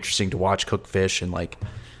so interesting to watch cook fish and like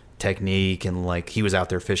technique, and like he was out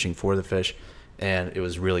there fishing for the fish, and it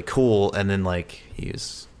was really cool. And then like he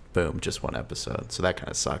was boom, just one episode. So that kind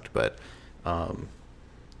of sucked, but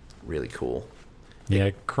really cool.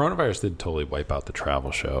 Yeah, coronavirus did totally wipe out the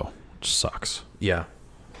travel show, which sucks. Yeah.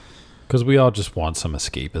 Because we all just want some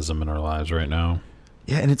escapism in our lives right now.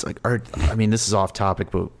 Yeah, and it's like, this is off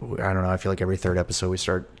topic, but I don't know. I feel like every third episode we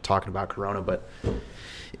start talking about Corona, but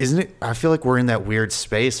isn't it? I feel like we're in that weird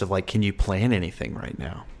space of like, can you plan anything right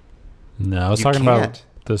now? No, I was talking about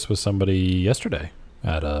this with somebody yesterday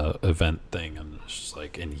at a event thing, and it's just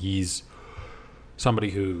like, and he's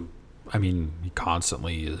somebody who, he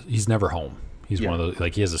constantly he's never home. He's one of those,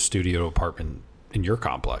 like, he has a studio apartment in your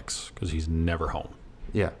complex because he's never home.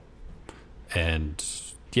 Yeah. And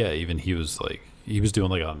yeah, even he was doing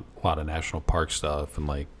like a lot of national park stuff and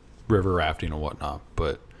like river rafting and whatnot,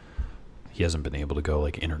 but he hasn't been able to go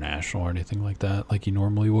like international or anything like that like he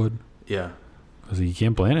normally would. Yeah. Because he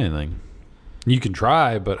can't plan anything. You can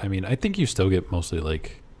try, but I think you still get mostly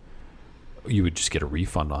like, you would just get a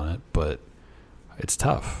refund on it, but it's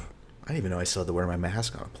tough. I didn't even know I still had to wear my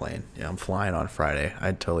mask on a plane. Yeah, I'm flying on Friday.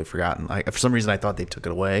 I'd totally forgotten. For some reason, I thought they took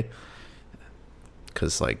it away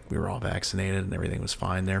because like we were all vaccinated and everything was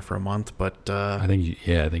fine there for a month. But I think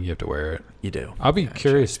you have to wear it. You do. I'll be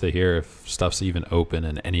curious to hear if stuff's even open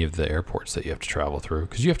in any of the airports that you have to travel through,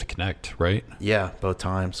 because you have to connect, right? Yeah, both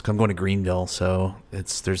times. I'm going to Greenville, so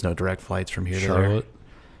there's no direct flights from here to Charlotte?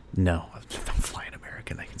 there. No, I'm flying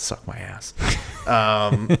American. They can suck my ass.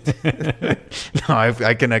 No,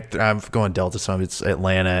 I connect. I'm going Delta, so it's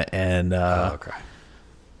Atlanta and Okay.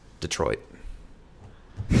 Detroit.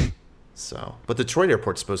 So, but Detroit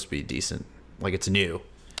airport's supposed to be decent. Like, it's new.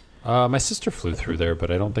 My sister flew through there,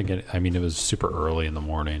 but I don't think it was super early in the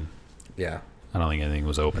morning. Yeah. I don't think anything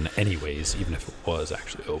was open anyways, even if it was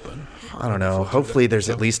actually open. I don't know. Hopefully there's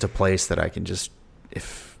at least a place that I can just,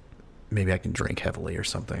 if maybe I can drink heavily or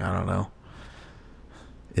something. I don't know.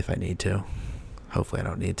 If I need to. Hopefully I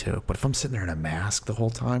don't need to. But if I'm sitting there in a mask the whole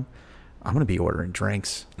time, I'm going to be ordering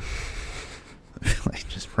drinks. Like,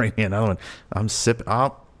 just bring me another one. I'm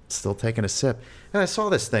still taking a sip. And I saw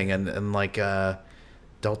this thing and like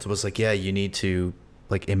Delta was like, yeah, you need to,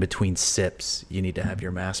 like, in between sips, you need to have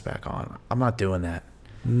your mask back on. I'm not doing that.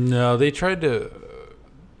 No, they tried to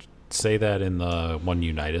say that in the one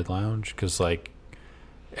United lounge because, like,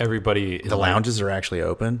 everybody... The lounges are actually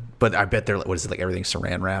open, but I bet they're, what is it, like everything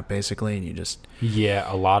saran wrap, basically, and you just...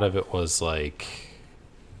 Yeah, a lot of it was, like,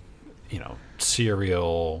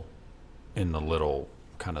 cereal in the little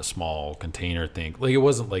kind of small container thing. Like, it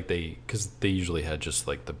wasn't like because they usually had just,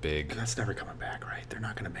 like, the big... That's never coming back, right? They're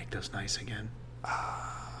not going to make those nice again.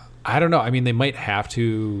 I don't know. They might have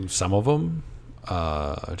to, some of them,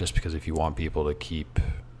 just because if you want people to keep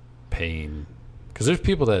paying, because there's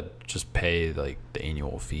people that just pay like the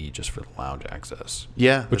annual fee just for the lounge access.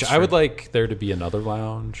 Yeah, which I would like there to be another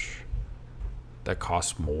lounge that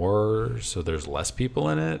costs more, so there's less people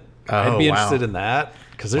in it. I'd be interested in that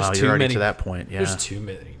because there's too many. To that point, yeah. There's too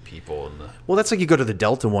many people in the. Well, that's like you go to the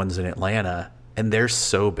Delta ones in Atlanta, and they're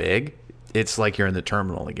so big. It's like you're in the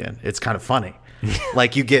terminal again. It's kind of funny.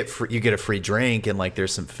 Like you get a free drink and like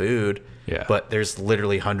there's some food. Yeah. But there's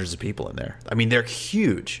literally hundreds of people in there. They're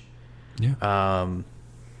huge. Yeah.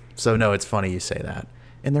 So no, it's funny you say that,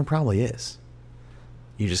 and there probably is.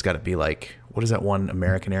 You just got to be like, what is that one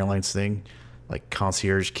American Airlines thing, like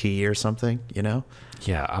concierge key or something?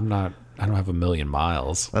 Yeah, I don't have a million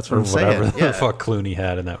miles. That's what I'm saying. Whatever the fuck Clooney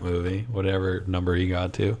had in that movie, whatever number he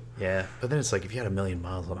got to. Yeah, but then it's like if you had a million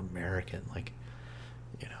miles on American, like,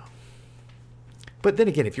 But then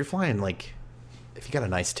again, if you're flying, like, if you got a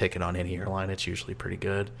nice ticket on any airline, it's usually pretty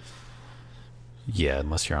good. Yeah,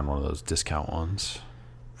 unless you're on one of those discount ones.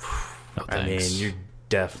 No thanks. You're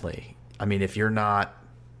definitely. If you're not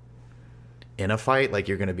in a fight, like,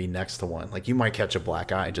 you're going to be next to one. Like, you might catch a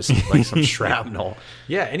black eye, just like some shrapnel.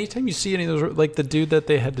 Yeah, anytime you see any of those, like the dude that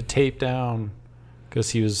they had to tape down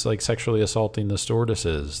because he was like sexually assaulting the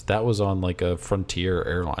stewardesses, that was on like a Frontier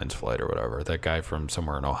Airlines flight or whatever. That guy from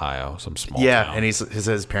somewhere in Ohio, some small town. And he says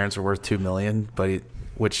his parents are worth $2 million, but I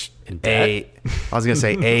was gonna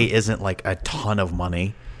say isn't like a ton of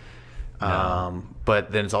money. No.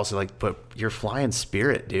 But then it's also like, but you're flying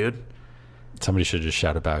Spirit, dude. Somebody should just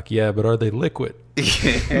shout it back. Yeah, but are they liquid?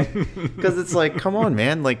 Because it's like, come on,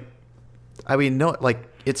 man. Like, no, like,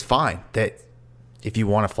 it's fine that if you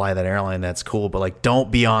want to fly that airline, that's cool. But like,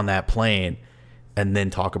 don't be on that plane and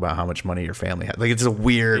then talk about how much money your family has. Like, it's a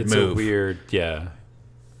weird move. It's a weird, yeah.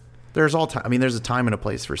 There's all time. There's a time and a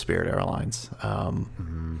place for Spirit Airlines. I've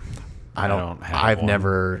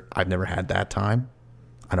never had that time.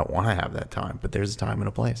 I don't want to have that time, but there's a time and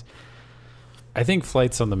a place. I think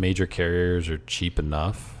flights on the major carriers are cheap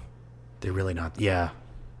enough. They're really not. Yeah.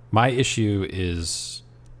 My issue is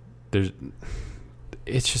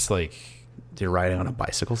it's just like, You're riding on a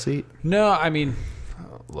bicycle seat? no, I mean,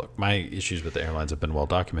 look, my issues with the airlines have been well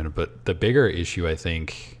documented, but the bigger issue, I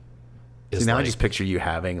think, is See, now like, I just picture you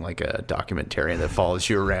having like a documentarian that follows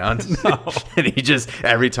you around. And he just,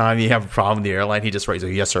 every time you have a problem with the airline, he just writes,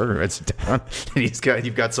 like, yes, sir, it's down. And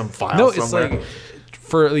you've got some file no, somewhere. it's like,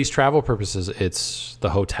 for at least travel purposes, it's the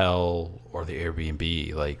hotel or the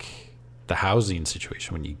Airbnb. Like, the housing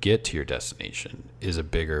situation when you get to your destination is a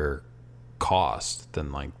bigger cost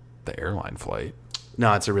than like the airline flight.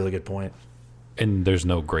 No, it's a really good point. And there's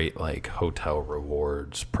no great like hotel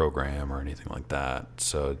rewards program or anything like that.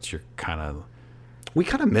 So it's We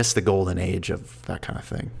kind of miss the golden age of that kind of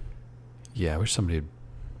thing. yeah, I wish somebody would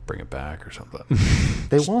bring it back or something.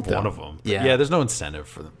 They Just won't, though. one of them. Yeah. Yeah, there's no incentive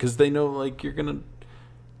for them because they know like you're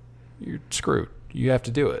screwed. You have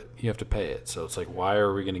to do it. You have to pay it. So it's like, why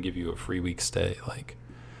are we going to give you a free week stay? Like,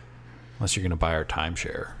 unless you're going to buy our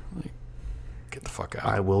timeshare, like, get the fuck out.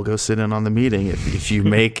 I will go sit in on the meeting if you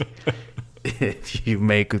make if you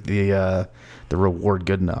make the reward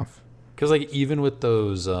good enough. Because like even with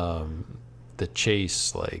those the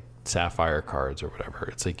Chase like Sapphire cards or whatever,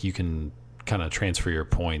 it's like you can kind of transfer your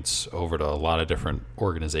points over to a lot of different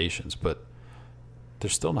organizations, but they're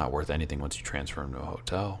still not worth anything once you transfer them to a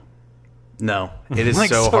hotel. No, it is Like,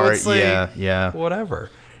 so hard. it's like, Yeah. whatever.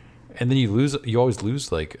 And then you always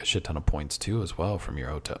lose like a shit ton of points too as well from your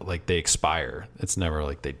hotel. Like they expire. It's never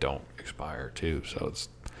like they don't expire too. So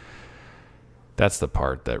that's the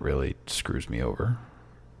part that really screws me over.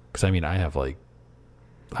 Because I mean, I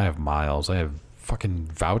have miles. I have fucking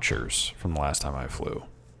vouchers from the last time I flew.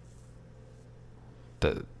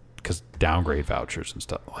 Because downgrade vouchers and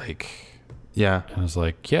stuff Yeah. and I was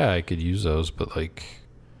like, yeah, I could use those, but like,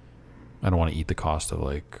 I don't want to eat the cost of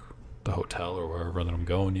like the hotel or wherever that I'm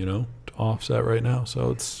going, to offset right now.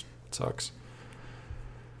 So it sucks.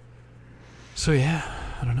 So yeah,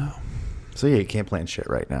 I don't know. So yeah, you can't plan shit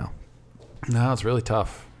right now No, it's really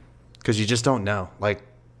tough. because you just don't know. Like,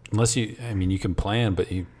 Unless you can plan,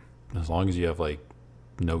 but as long as you have like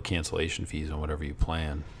no cancellation fees on whatever you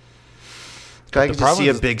plan. I can just see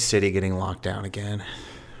a is- big city getting locked down again.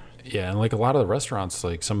 Yeah, and like a lot of the restaurants,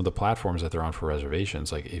 like some of the platforms that they're on for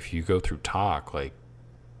reservations, like if you go through Talk, like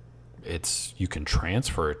you can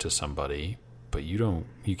transfer it to somebody, but you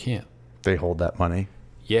can't. They hold that money.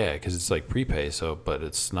 Yeah, because it's like prepay. So, but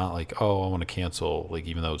it's not like, oh, I want to cancel. Like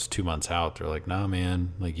even though it's 2 months out, they're like, nah,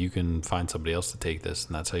 man. Like you can find somebody else to take this,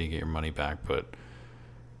 and that's how you get your money back. But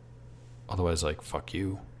otherwise, like fuck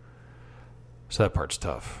you. So that part's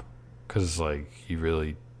tough because like you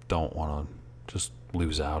really don't want to just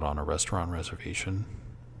lose out on a restaurant reservation,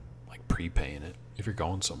 like prepaying it if you're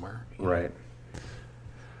going somewhere. Right.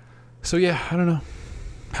 So yeah, I don't know.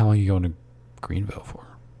 How long are you going to Greenville for?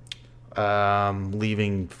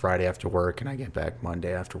 Leaving Friday after work, and I get back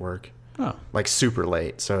Monday after work. Oh, Like super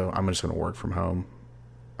late, so I'm just gonna work from home.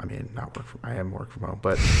 I mean, not work from. I am work from home,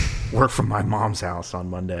 but work from my mom's house on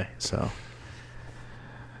Monday. So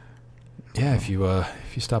yeah. If you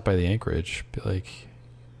stop by the Anchorage, be like,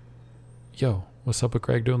 yo, what's up with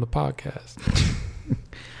Greg doing the podcast?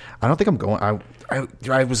 I don't think I'm going.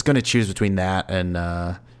 I was gonna choose between that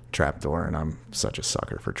and Trapdoor, and I'm such a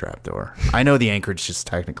sucker for Trapdoor. I know the Anchorage is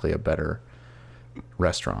technically a better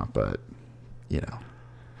restaurant, but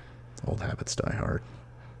old habits die hard.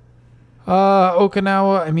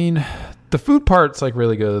 Okinawa, I mean, the food part's like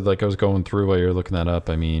really good. Like I was going through while you're looking that up.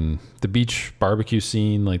 I mean, the beach barbecue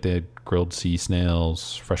scene, like they had grilled sea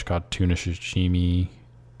snails, fresh caught tuna sashimi.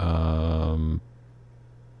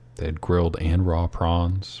 They had grilled and raw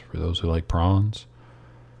prawns for those who like prawns.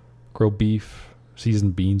 Grilled beef,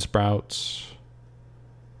 seasoned bean sprouts.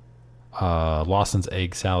 Lawson's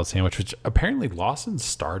egg salad sandwich, which apparently Lawson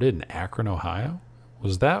started in Akron, Ohio.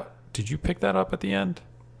 Did you pick that up at the end?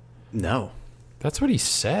 No. That's what he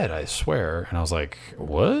said, I swear. And I was like,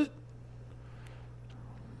 what?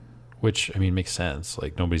 Which, I mean, makes sense.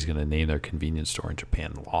 Like, nobody's going to name their convenience store in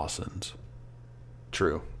Japan Lawson's.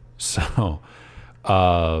 True. So,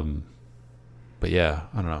 but yeah,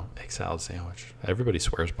 I don't know. Egg salad sandwich. Everybody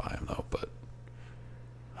swears by him, though, but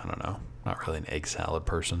I don't know. Not really an egg salad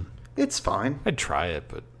person. It's fine. I'd try it,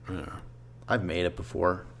 but I've made it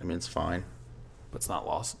before. I mean, it's fine. but it's not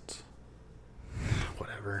Lawson's.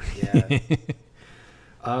 Whatever.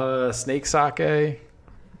 Yeah. Snake sake,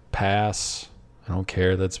 pass. I don't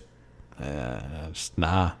care. That's just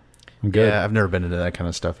nah. I'm good. Yeah, I've never been into that kind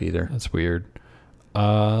of stuff either. That's weird.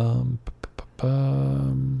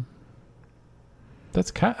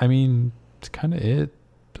 That's kind. I mean, it's kind of it.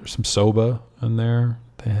 There's some soba in there.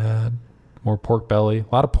 They had more pork belly.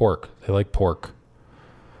 A lot of pork. They like pork.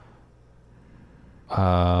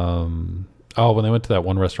 When they went to that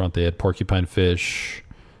one restaurant, they had porcupine fish,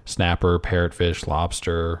 snapper, parrotfish,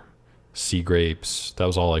 lobster, sea grapes. That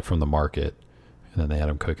was all like from the market. And then they had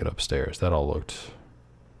them cook it upstairs. That all looked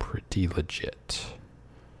pretty legit.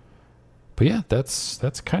 But yeah, that's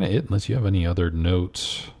kind of it, unless you have any other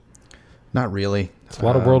notes. Not really. It's a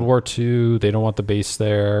lot of World War II. They don't want the base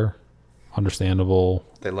there. Understandable.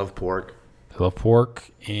 They love pork.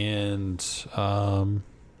 And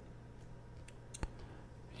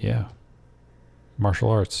yeah, martial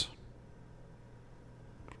arts.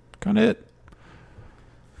 Kind of it.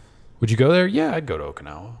 Would you go there? Yeah, I'd go to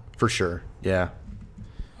Okinawa. For sure. Yeah.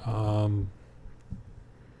 One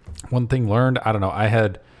thing learned, I don't know. I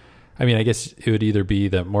guess it would either be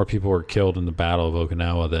that more people were killed in the Battle of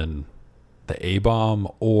Okinawa than the A-bomb,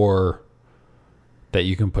 or that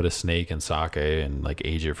you can put a snake in sake and like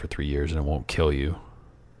age it for 3 years and it won't kill you.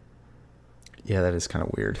 Yeah, that is kind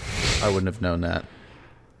of weird. I wouldn't have known that.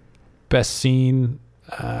 Best scene,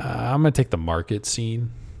 I'm gonna take the market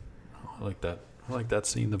scene. I like that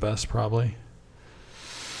scene the best, probably.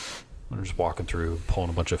 They're just walking through, pulling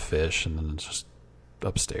a bunch of fish, and then it's just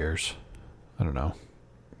upstairs. I don't know.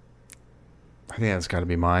 I think that's got to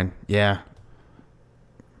be mine. Yeah.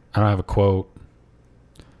 I don't have a quote.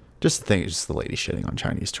 Just the lady shitting on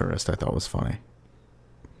Chinese tourists I thought was funny.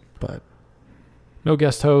 But no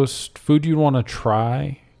guest host. Food you'd want to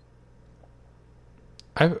try.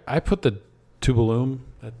 I put the tubalum,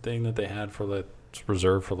 that thing that they had for the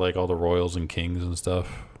reserved for like all the royals and kings and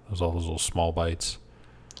stuff. There's all those little small bites.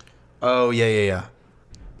 Oh yeah.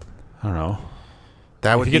 I don't know.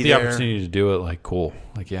 That would if you be get the there. opportunity to do it, like cool.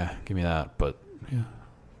 Like yeah, give me that. But yeah.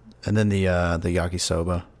 And then the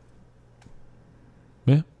yakisoba.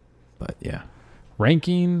 Yeah. But yeah.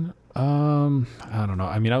 Ranking, I don't know.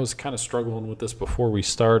 I mean, I was kind of struggling with this before we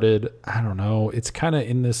started. I don't know. It's kind of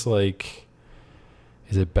in this like,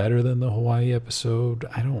 is it better than the Hawaii episode?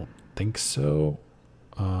 I don't think so.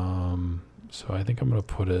 So I think I'm going to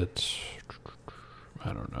put it,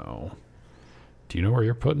 I don't know. Do you know where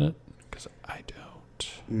you're putting it? Because I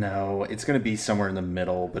don't. No, it's going to be somewhere in the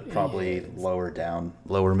middle, but probably lower down.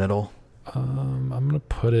 Lower middle. I'm going to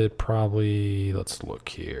put it probably, let's look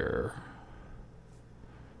here.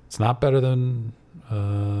 It's not better than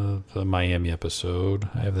the Miami episode.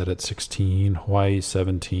 I have that at 16. Hawaii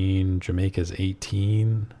 17. Jamaica's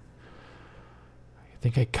 18. I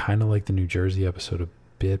think I kind of like the New Jersey episode a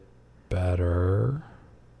bit better.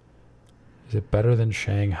 Is it better than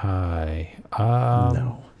Shanghai? No. I don't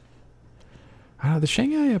know. The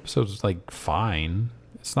Shanghai episode is like fine.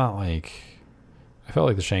 It's not like, I felt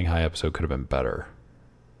like the Shanghai episode could have been better.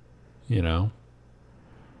 You know?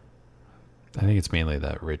 I think it's mainly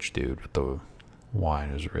that rich dude with the wine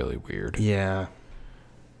is really weird. Yeah.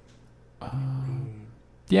 Yeah,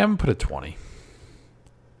 I'm going to put it 20.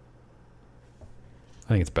 I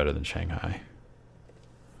think it's better than Shanghai.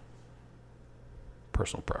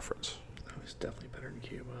 Personal preference. That was definitely better than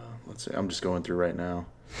Cuba. Let's see. I'm just going through right now.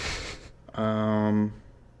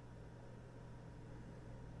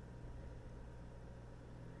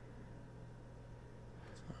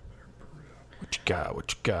 What you got?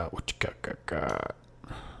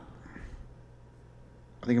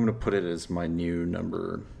 I think I'm going to put it as my new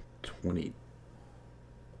number 22.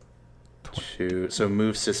 So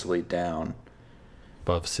move Sicily down.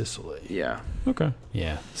 Above Sicily. Yeah. Okay.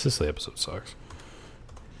 Yeah, Sicily episode sucks.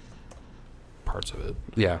 Parts of it.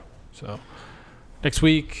 Yeah. So, next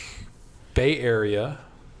week, Bay Area.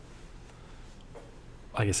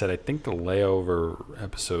 Like I said, I think the layover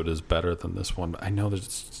episode is better than this one. I know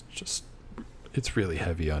that it's really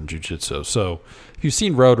heavy on jiu-jitsu. So, if you've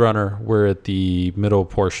seen Roadrunner, we're at the middle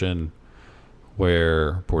portion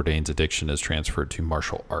where Bourdain's addiction is transferred to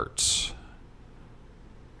martial arts.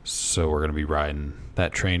 So, we're going to be riding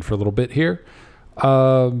that train for a little bit here.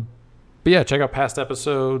 But yeah, check out past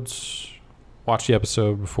episodes. Watch the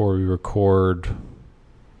episode before we record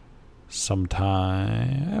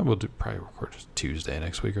sometime. We'll probably record just Tuesday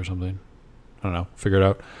next week or something. I don't know. Figure it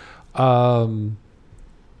out.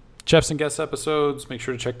 Chefs and guest episodes, make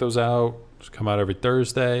sure to check those out. Just come out every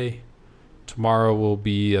Thursday. Tomorrow will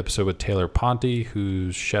be episode with Taylor Ponte,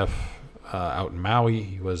 who's chef out in Maui.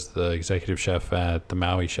 He was the executive chef at the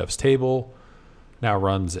Maui Chef's Table. Now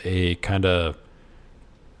runs a kind of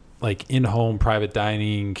like in-home private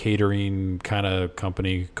dining, catering kind of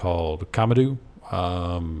company called Kamadu.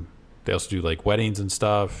 They also do like weddings and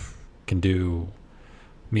stuff. Can do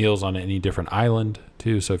meals on any different island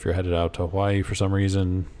too. So if you're headed out to Hawaii for some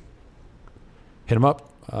reason, hit them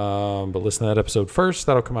up. But listen to that episode first.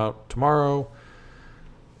 That'll come out tomorrow.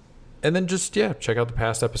 And then just, check out the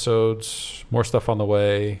past episodes. More stuff on the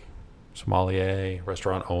way. sommelier,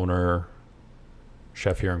 restaurant owner,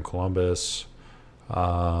 chef here in Columbus.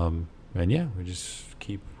 And yeah, we just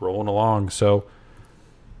keep rolling along. So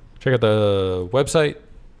check out the website,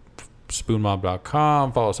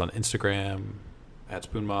 spoonmob.com. Follow us on Instagram at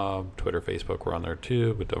spoonmob, Twitter, Facebook. We're on there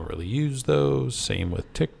too, but don't really use those. Same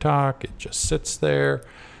with TikTok. It just sits there.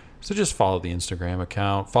 So just follow the Instagram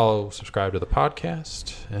account. Subscribe to the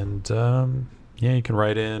podcast. And yeah, you can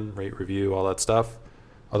write in, rate, review, all that stuff.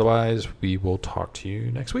 Otherwise, we will talk to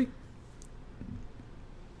you next week.